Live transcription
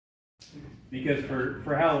because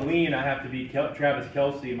for Halloween I have to be Travis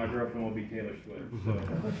Kelce and my girlfriend will be Taylor Swift. So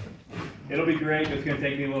it'll be great. It's going to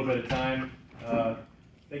take me a little bit of time. I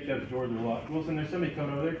think that's Jordan Wilson. There's somebody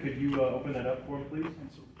coming over there. Could you open that up for him, please?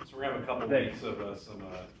 So we're having a couple weeks of some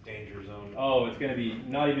danger zone. Oh, it's going to be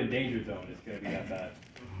not even danger zone. It's going to be that bad.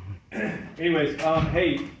 Anyways,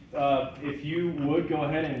 hey, if you would go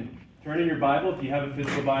ahead and turn in your Bible, if you have a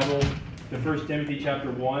physical Bible, to 1 Timothy chapter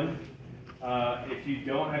 1. If you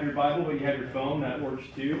don't have your Bible but you have your phone, that works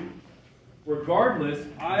too. Regardless,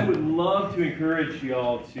 I would love to encourage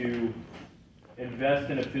y'all to invest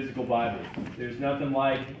in a physical Bible. There's nothing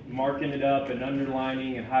like marking it up and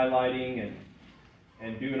underlining and highlighting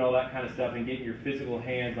and doing all that kind of stuff and getting your physical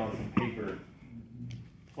hands on some paper.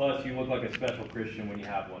 Plus, you look like a special Christian when you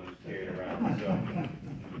have one carried around. So,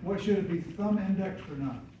 what should it be, thumb, index, or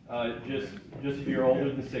not? Just if you're older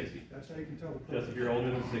than 60. That's how you can tell. Just if you're older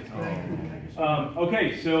than 60. Thank you.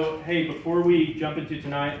 Okay, so hey, before we jump into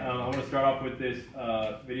tonight, I want to start off with this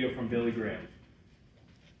video from Billy Graham.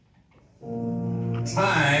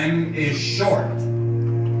 Time is short.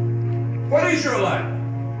 What is your life?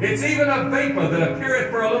 It's even a vapor that appeareth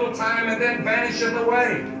for a little time and then vanisheth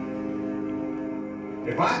away.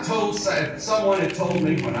 If someone had told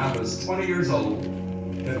me when I was 20 years old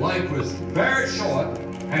that life was very short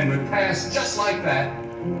and would pass just like that,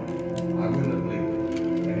 I wouldn't have believed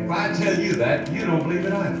it. And if I tell you that, you don't believe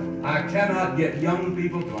it either. I cannot get young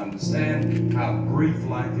people to understand how brief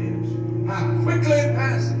life is, how quickly it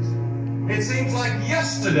passes. It seems like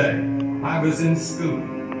yesterday I was in school.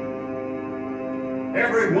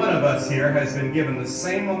 Every one of us here has been given the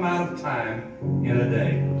same amount of time in a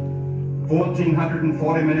day.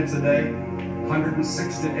 1,440 minutes a day,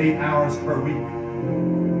 168 hours per week.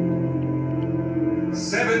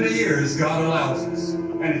 70 years God allows us.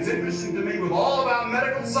 And it's interesting to me, with all of our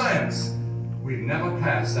medical science, we've never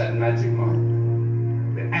passed that magic mark.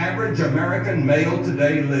 The average American male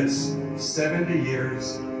today lives 70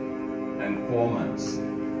 years and 4 months.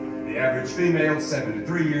 The average female,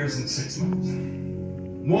 73 years and 6 months.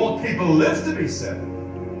 More people live to be 70.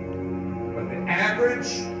 But the average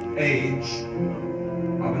age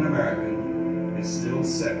of an American is still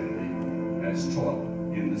 70, as taught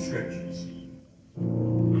in the Scriptures.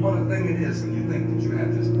 What a thing it is when you think that you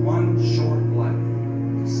have just one short life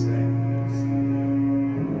to spend.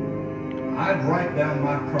 I'd write down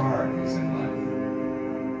my priorities in life.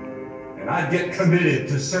 And I'd get committed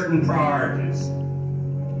to certain priorities.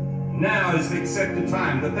 Now is the accepted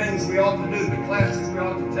time. The things we ought to do, the classes we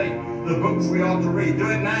ought to take, the books we ought to read. Do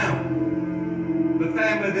it now. The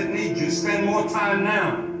family that needs you, spend more time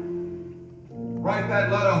now. Write that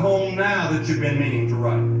letter home now that you've been meaning to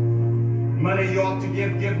write. Money you ought to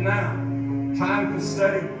give now. Time for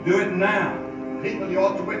study, do it now. People you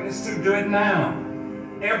ought to witness to, do it now.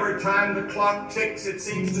 Every time the clock ticks, it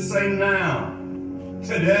seems to say now.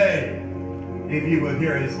 Today, if you will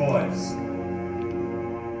hear his voice.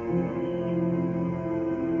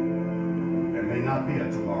 There may not be a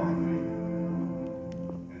tomorrow for you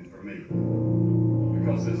and for me,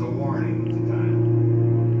 because there's a warning to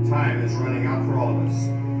time. Time is running out for all of us.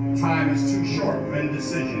 Time is too short for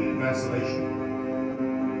indecision and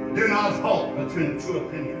vacillation. Do not halt between two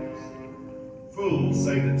opinions. Fools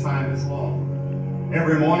say that time is long.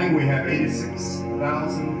 Every morning we have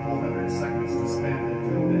 86,400 seconds to spend and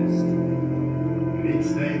to invest. And each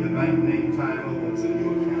day the bank name time opens a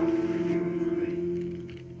new account for you and for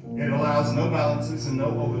me. It allows no balances and no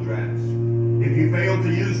overdrafts. If you fail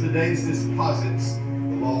to use the day's deposits,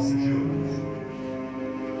 the loss is yours.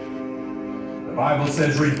 The Bible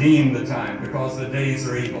says, redeem the time, because the days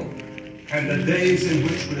are evil. And the days in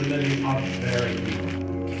which we're living are very evil.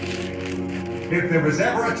 If there was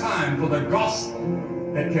ever a time for the gospel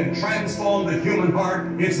that can transform the human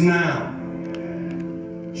heart, it's now.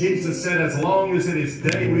 Jesus said, as long as it is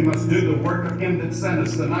day, we must do the work of him that sent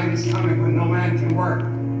us. The night is coming when no man can work.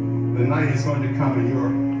 The night is going to come in your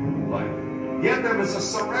life. Yet there was a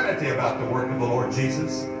serenity about the work of the Lord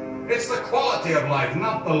Jesus. It's the quality of life,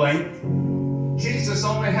 not the length. Jesus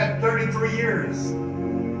only had 33 years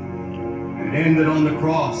and ended on the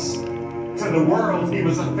cross. To the world, he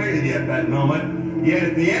was a failure at that moment. Yet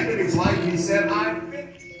at the end of his life, he said, I've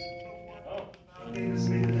finished what thou gavest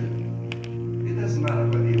me to do. It doesn't matter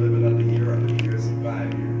whether you live another year or 2 years or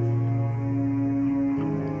 5 years.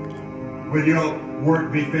 Will your work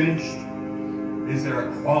be finished? Is there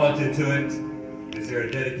a quality to it? Is there a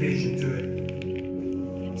dedication to it?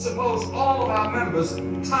 Suppose all of our members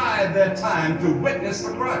tithe their time to witness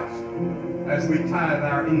for Christ as we tithe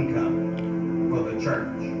our income for the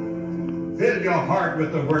church. Fill your heart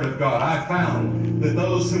with the Word of God. I found that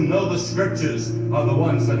those who know the Scriptures are the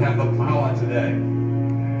ones that have the power today.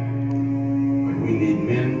 But we need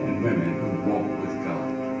men and women who walk with God.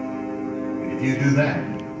 And if you do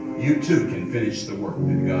that, you too can finish the work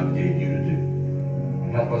that God gave you to do.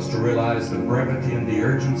 And help us to realize the brevity and the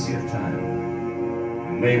urgency of time.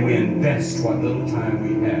 And may we invest what little time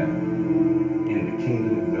we have in the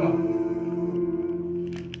kingdom of God.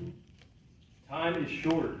 Time is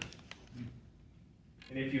short.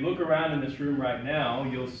 And if you look around in this room right now,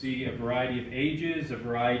 you'll see a variety of ages, a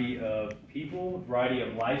variety of people, a variety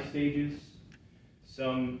of life stages.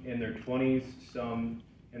 Some in their 20s, some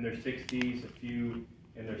in their 60s, a few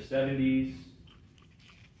in their 70s.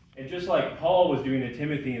 And just like Paul was doing to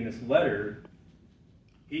Timothy in this letter,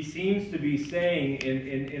 he seems to be saying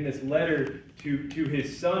in this letter to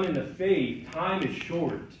his son in the faith, time is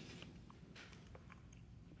short.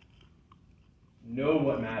 Know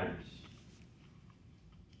what matters.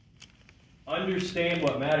 Understand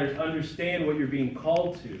what matters. Understand what you're being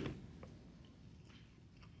called to.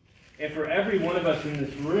 And for every one of us in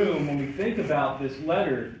this room, when we think about this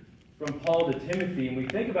letter from Paul to Timothy, and we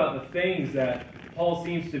think about the things that Paul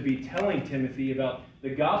seems to be telling Timothy about the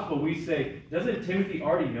gospel, we say, doesn't Timothy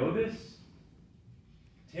already know this?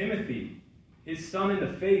 Timothy, his son in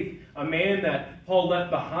the faith, a man that Paul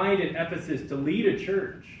left behind in Ephesus to lead a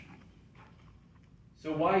church.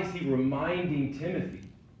 So why is he reminding Timothy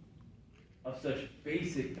of such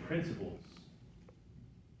basic principles?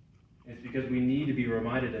 It's because we need to be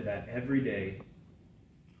reminded of that every day,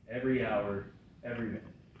 every hour, every minute.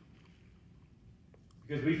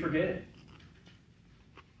 Because we forget.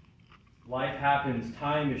 Life happens,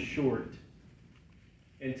 time is short.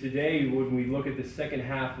 And today, when we look at the second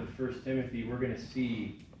half of 1 Timothy, we're going to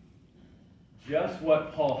see just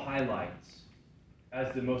what Paul highlights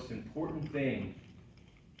as the most important thing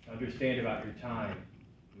to understand about your time,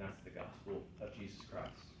 and that's the gospel of Jesus Christ.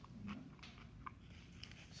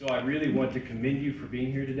 So I really want to commend you for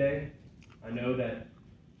being here today. I know that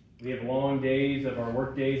we have long days of our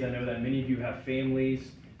work days. I know that many of you have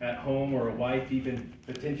families at home or a wife even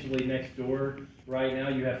potentially next door right now.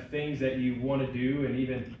 You have things that you want to do, and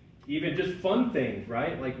even just fun things,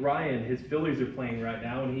 right? Like Ryan, his Phillies are playing right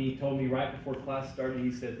now, and he told me right before class started,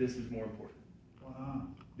 he said, this is more important. Wow.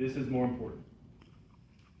 This is more important.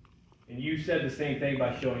 And you said the same thing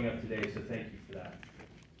by showing up today, so thank you for that.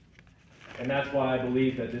 And that's why I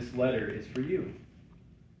believe that this letter is for you.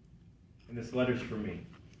 And this letter's for me.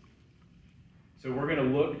 So we're going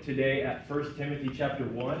to look today at 1 Timothy chapter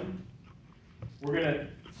 1. We're going to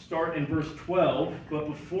start in verse 12. But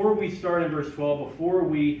before we start in verse 12, before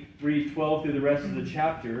we read 12 through the rest of the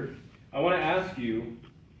chapter, I want to ask you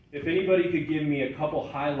if anybody could give me a couple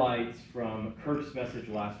highlights from Kirk's message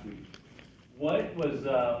last week. What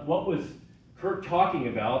was Kirk talking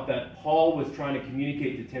about that Paul was trying to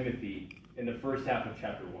communicate to Timothy in the first half of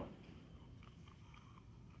chapter 1?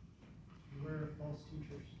 Beware of false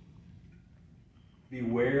teachers.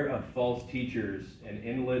 Beware of false teachers and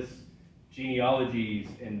endless genealogies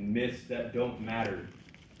and myths that don't matter.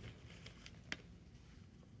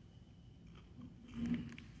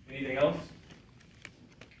 Anything else?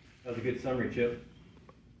 That was a good summary, Chip.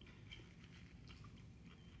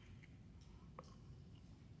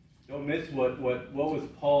 Don't miss what was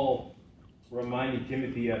Paul reminding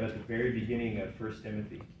Timothy of at the very beginning of 1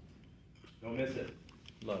 Timothy. Don't miss it.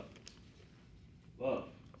 Love. Love.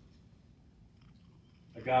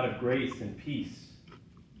 A God of grace and peace.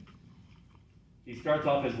 He starts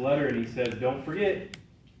off his letter and he says, don't forget,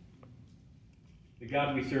 the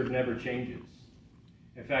God we serve never changes.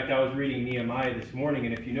 In fact, I was reading Nehemiah this morning,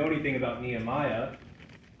 and if you know anything about Nehemiah,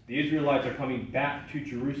 the Israelites are coming back to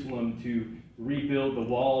Jerusalem to rebuild the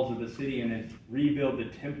walls of the city and then rebuild the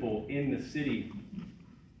temple in the city.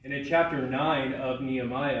 And in chapter 9 of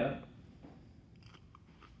Nehemiah,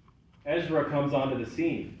 Ezra comes onto the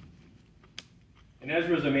scene. And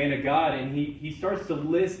Ezra's a man of God, and he starts to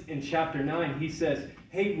list in chapter 9. He says,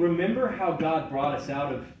 hey, remember how God brought us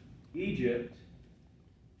out of Egypt?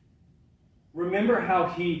 Remember how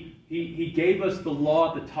he gave us the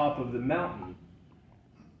law at the top of the mountain?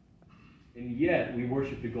 And yet we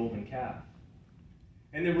worshiped a golden calf.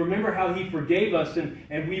 And then remember how he forgave us,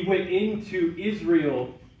 and we went into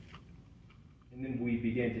Israel, and then we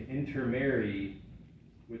began to intermarry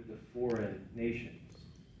with the foreign nations.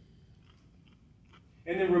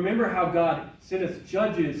 And then remember how God sent us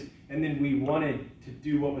judges, and then we wanted to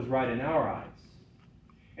do what was right in our eyes.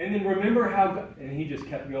 And then remember how God, and he just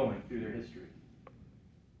kept going through their history.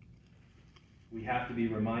 We have to be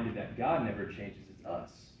reminded that God never changes, it's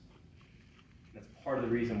us. That's part of the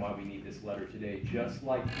reason why we need this letter today, just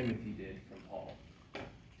like Timothy did from Paul,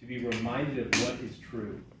 to be reminded of what is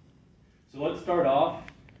true. So let's start off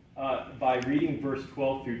by reading verse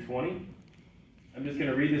 12 through 20. I'm just going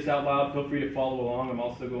to read this out loud. Feel free to follow along. I'm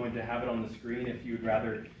also going to have it on the screen if you would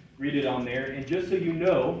rather read it on there. And just so you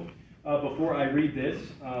know, before I read this,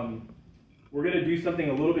 we're going to do something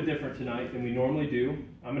a little bit different tonight than we normally do.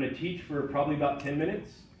 I'm going to teach for probably about 10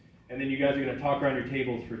 minutes, and then you guys are going to talk around your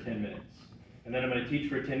tables for 10 minutes. And then I'm going to teach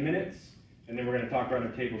for 10 minutes, and then we're going to talk around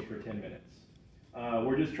our tables for 10 minutes.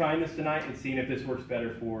 We're just trying this tonight and seeing if this works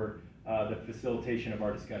better for the facilitation of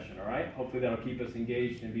our discussion, all right? Hopefully that'll keep us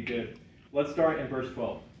engaged and be good. Let's start in verse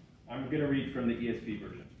 12. I'm going to read from the ESV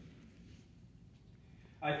version.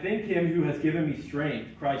 I thank him who has given me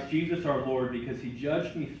strength, Christ Jesus our Lord, because he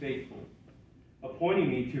judged me faithful, appointing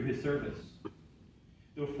me to his service.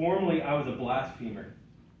 Though formerly I was a blasphemer,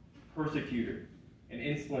 persecutor, an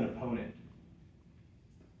insolent opponent.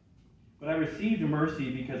 But I received mercy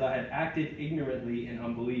because I had acted ignorantly in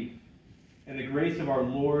unbelief, and the grace of our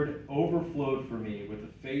Lord overflowed for me with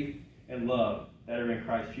the faith and love that are in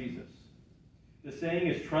Christ Jesus. The saying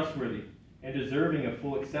is trustworthy and deserving of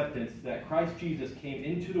full acceptance that Christ Jesus came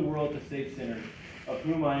into the world to save sinners, of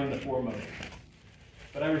whom I am the foremost.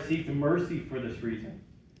 But I received mercy for this reason,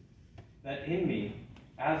 that in me,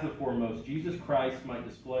 as the foremost, Jesus Christ might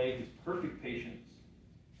display his perfect patience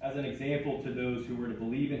as an example to those who were to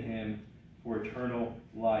believe in him for eternal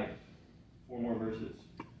life. 4 more verses.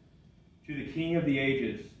 To the King of the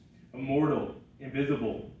ages, immortal,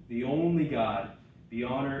 invisible, the only God, be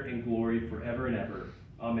honor and glory forever and ever.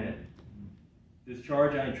 Amen. This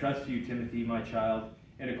charge I entrust to you, Timothy, my child,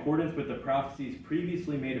 in accordance with the prophecies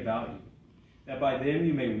previously made about you, that by them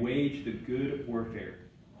you may wage the good warfare,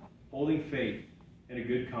 holding faith and a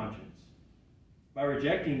good conscience. By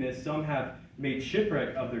rejecting this, some have made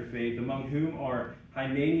shipwreck of their faith, among whom are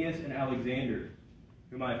Hymenaeus and Alexander,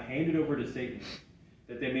 whom I have handed over to Satan,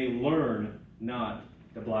 that they may learn not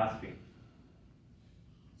to blaspheme.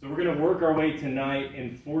 So we're going to work our way tonight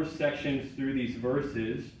in 4 sections through these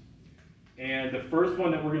verses. And the first one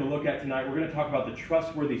that we're going to look at tonight, we're going to talk about the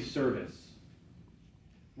trustworthy service.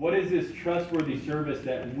 What is this trustworthy service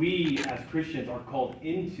that we as Christians are called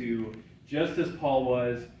into, just as Paul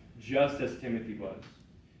was, just as Timothy was?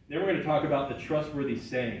 Then we're going to talk about the trustworthy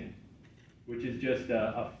saying, which is just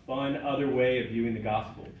a fun other way of viewing the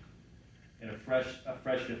gospel in a fresh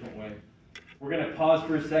different way. We're going to pause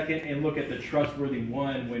for a second and look at the trustworthy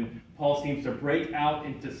one when Paul seems to break out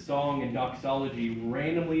into song and doxology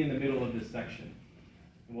randomly in the middle of this section.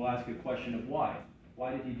 And we'll ask a question of why.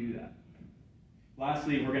 Why did he do that?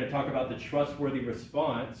 Lastly, we're going to talk about the trustworthy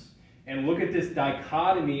response and look at this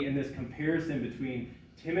dichotomy and this comparison between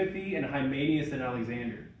Timothy and Hymenaeus and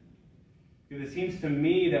Alexander. Because it seems to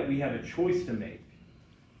me that we have a choice to make.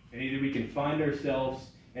 And either we can find ourselves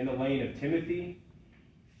in the lane of Timothy,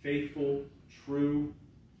 faithful, true,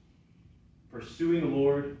 pursuing the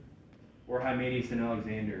Lord, or Hymenaeus and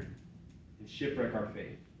Alexander, and shipwreck our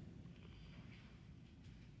faith.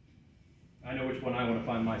 I know which one I want to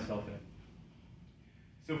find myself in.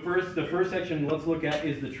 So the first section let's look at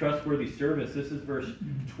is the trustworthy service. This is verse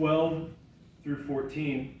 12 through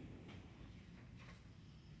 14.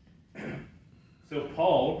 So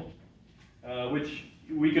Paul, which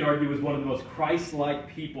we could argue was one of the most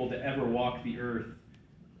Christ-like people to ever walk the earth,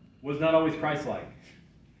 was not always Christ-like.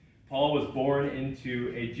 Paul was born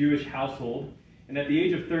into a Jewish household, and at the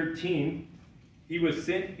age of 13, he was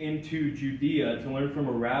sent into Judea to learn from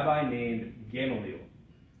a rabbi named Gamaliel.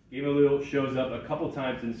 Gamaliel shows up a couple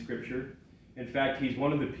times in Scripture. In fact, he's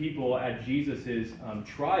one of the people at Jesus'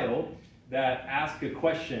 trial that asked a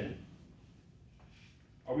question.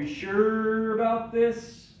 Are we sure about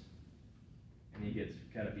this? And he gets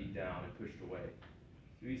kind of beat down and pushed away.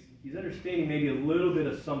 So he's understanding maybe a little bit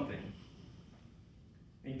of something.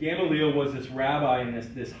 And Gamaliel was this rabbi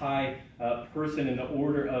and this high person in the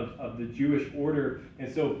order of the Jewish order.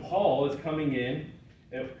 And so Paul is coming in,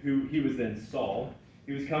 who he was then Saul.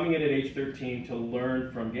 He was coming in at age 13 to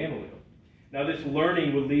learn from Gamaliel. Now this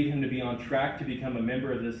learning would lead him to be on track to become a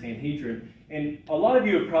member of the Sanhedrin. And a lot of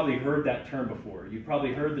you have probably heard that term before. You've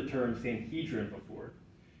probably heard the term Sanhedrin before.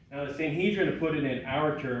 Now the Sanhedrin, to put it in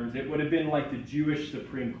our terms, it would have been like the Jewish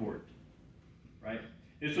Supreme Court, right?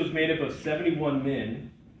 This was made up of 71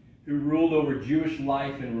 men who ruled over Jewish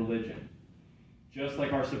life and religion. Just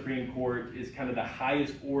like our Supreme Court is kind of the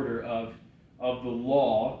highest order of the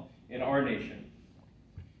law in our nation.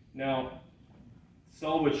 Now,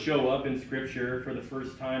 Saul would show up in Scripture for the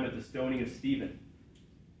first time at the stoning of Stephen,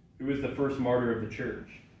 who was the first martyr of the church.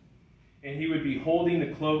 and he would be holding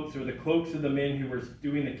the cloaks, or the cloaks of the men who were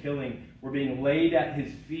doing the killing were being laid at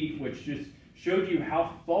his feet, which just showed you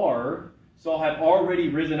how far Saul had already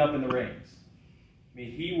risen up in the ranks. I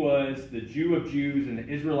mean, he was the Jew of Jews and the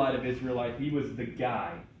Israelite of Israelite. He was the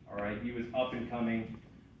guy, all right? He was up and coming,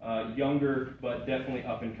 younger, but definitely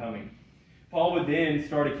up and coming. Paul would then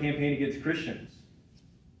start a campaign against Christians.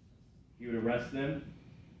 He would arrest them.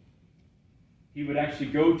 He would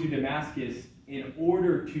actually go to Damascus in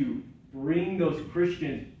order to bring those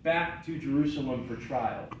Christians back to Jerusalem for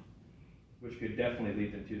trial, which could definitely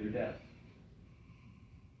lead them to their death.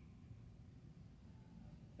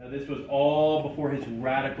 Now, this was all before his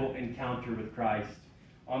radical encounter with Christ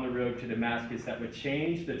on the road to Damascus that would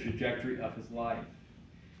change the trajectory of his life.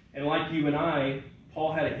 And like you and I,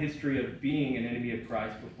 Paul had a history of being an enemy of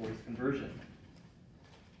Christ before his conversion.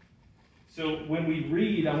 So when we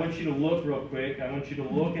read, I want you to look real quick. I want you to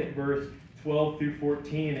look at verse 12 through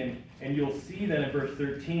 14, and you'll see that in verse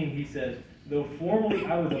 13 he says, "Though formerly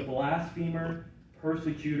I was a blasphemer,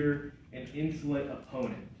 persecutor, and insolent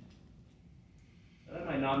opponent." Now, that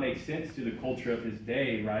might not make sense to the culture of his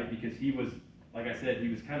day, right? Because he was, like I said, he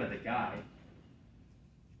was kind of the guy.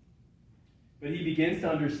 But he begins to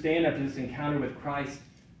understand after this encounter with Christ,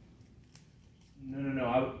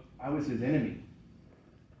 no, I was his enemy.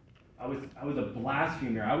 I was a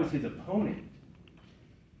blasphemer. I was his opponent.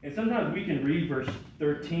 And sometimes we can read verse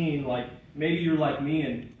 13, like maybe you're like me,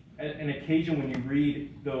 and at an occasion when you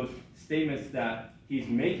read those statements that he's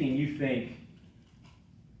making, you think,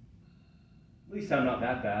 at least I'm not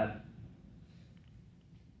that bad.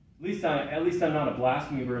 At least I'm not a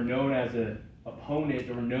blasphemer known as an opponent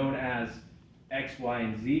or known as X, Y,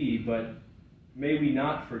 and Z, but may we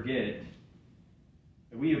not forget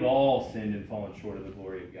that we have all sinned and fallen short of the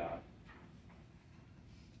glory of God.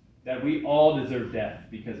 That we all deserve death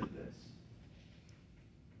because of this.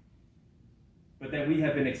 But that we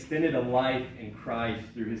have been extended a life in Christ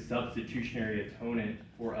through his substitutionary atonement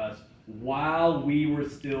for us while we were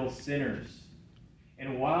still sinners.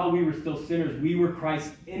 And while we were still sinners, we were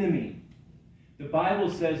Christ's enemy. The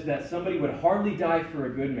Bible says that somebody would hardly die for a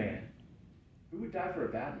good man. Who would die for a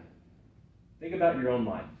bad man? Think about your own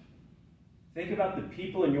life. Think about the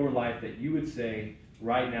people in your life that you would say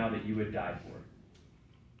right now that you would die for.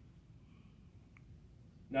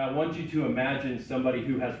 Now, I want you to imagine somebody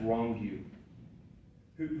who has wronged you,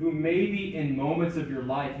 who maybe in moments of your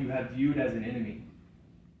life you have viewed as an enemy,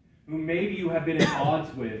 who maybe you have been at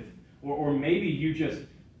odds with, or maybe you just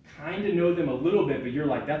kind of know them a little bit, but you're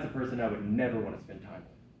like, that's a person I would never want to spend time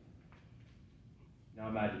with. Now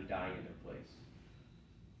imagine dying in their place.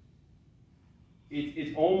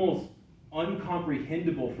 It's almost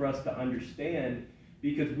uncomprehendable for us to understand,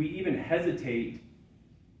 because we even hesitate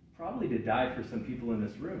probably to die for some people in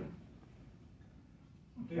this room.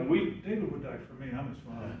 David would die for me. I'm his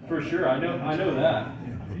father. For sure, I know that.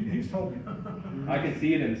 Yeah, he's told me. I can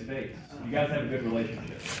see it in his face. You guys have a good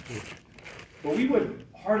relationship. But we would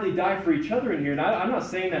hardly die for each other in here, and I'm not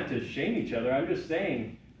saying that to shame each other. I'm just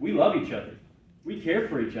saying we love each other. We care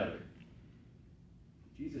for each other.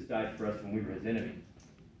 Jesus died for us when we were his enemies.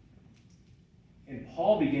 And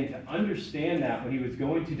Paul began to understand that when he was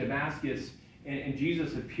going to Damascus, and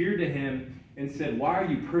Jesus appeared to him and said, "Why are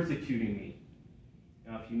you persecuting me?"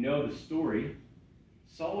 Now, if you know the story,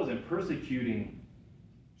 Saul wasn't persecuting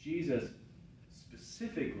Jesus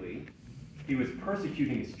specifically. He was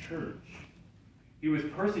persecuting his church. He was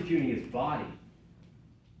persecuting his body.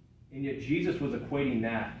 And yet Jesus was equating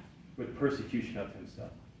that with persecution of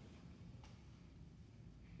himself.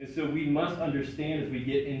 And so we must understand, as we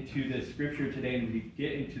get into this scripture today and we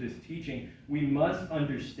get into this teaching, we must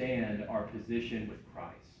understand our position with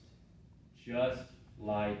Christ, just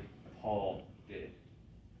like Paul did.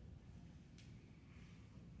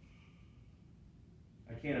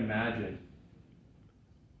 I can't imagine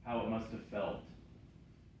how it must have felt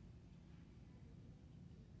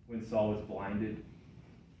when Saul was blinded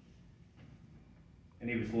and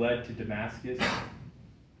he was led to Damascus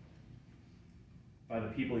by the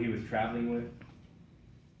people he was traveling with.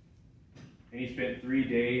 And he spent 3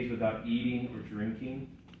 days without eating or drinking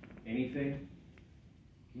anything.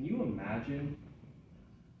 Can you imagine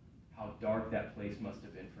how dark that place must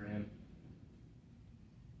have been for him?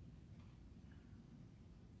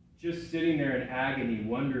 Just sitting there in agony,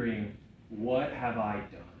 wondering, what have I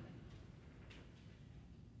done?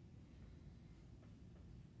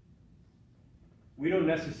 We don't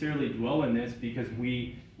necessarily dwell in this because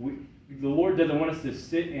the Lord doesn't want us to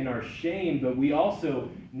sit in our shame, but we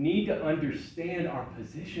also need to understand our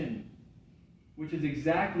position, which is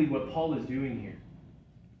exactly what Paul is doing here.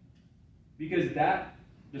 Because that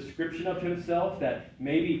description of himself that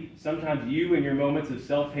maybe sometimes you in your moments of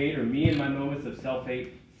self-hate or me in my moments of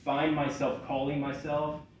self-hate find myself calling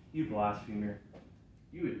myself, you blasphemer,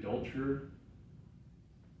 you adulterer,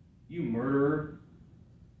 you murderer.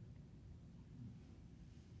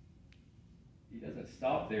 He doesn't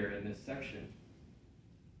stop there in this section.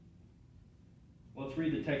 Let's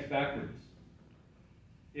read the text backwards.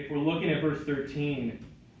 If we're looking at verse 13,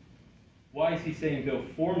 why is he saying go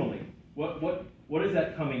formally? What is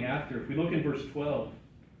that coming after? If we look in verse 12,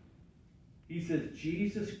 he says,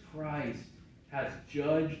 Jesus Christ has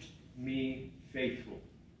judged me faithful.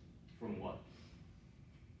 From what?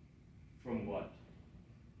 From what?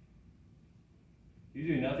 You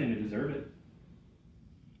do nothing to deserve it.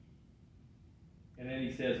 And then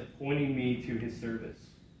he says, appointing me to his service.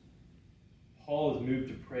 Paul is moved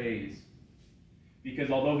to praise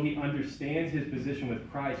because although he understands his position with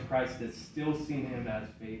Christ, Christ has still seen him as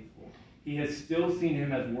faithful. He has still seen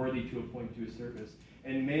him as worthy to appoint to his service.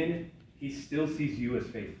 And men, he still sees you as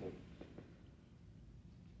faithful.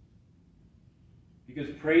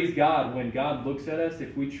 Because praise God, when God looks at us,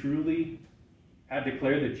 if we truly have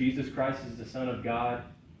declared that Jesus Christ is the Son of God,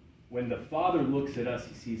 when the Father looks at us,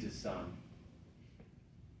 he sees his Son.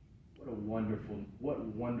 What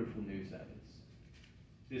wonderful news that is.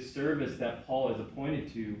 This service that Paul is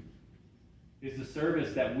appointed to is the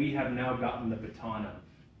service that we have now gotten the baton of.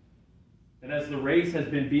 And as the race has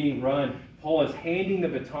been being run, Paul is handing the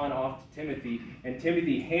baton off to Timothy, and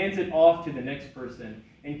Timothy hands it off to the next person.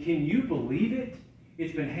 And can you believe it?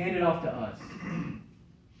 It's been handed off to us.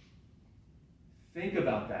 Think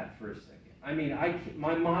about that for a second. I mean,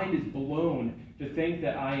 my mind is blown to think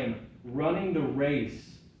that I am running the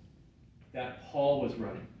race that Paul was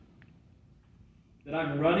running. That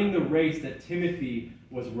I'm running the race that Timothy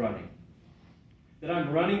was running. That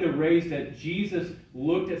I'm running the race that Jesus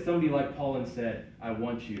looked at somebody like Paul and said, I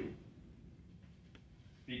want you.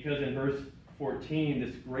 Because in verse 14,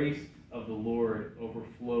 this grace of the Lord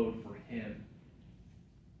overflowed for him.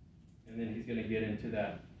 And then he's going to get into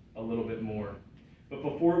that a little bit more. But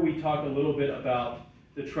before we talk a little bit about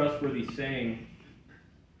the trustworthy saying,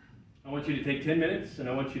 I want you to take 10 minutes and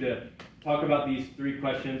I want you to talk about these 3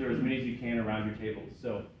 questions, or as many as you can, around your tables.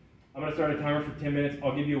 So I'm going to start a timer for 10 minutes.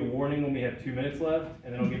 I'll give you a warning when we have 2 minutes left,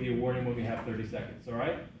 and then I'll give you a warning when we have 30 seconds. All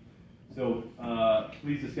right? So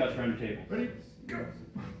please discuss around your table. Ready? Go.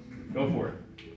 Go for it.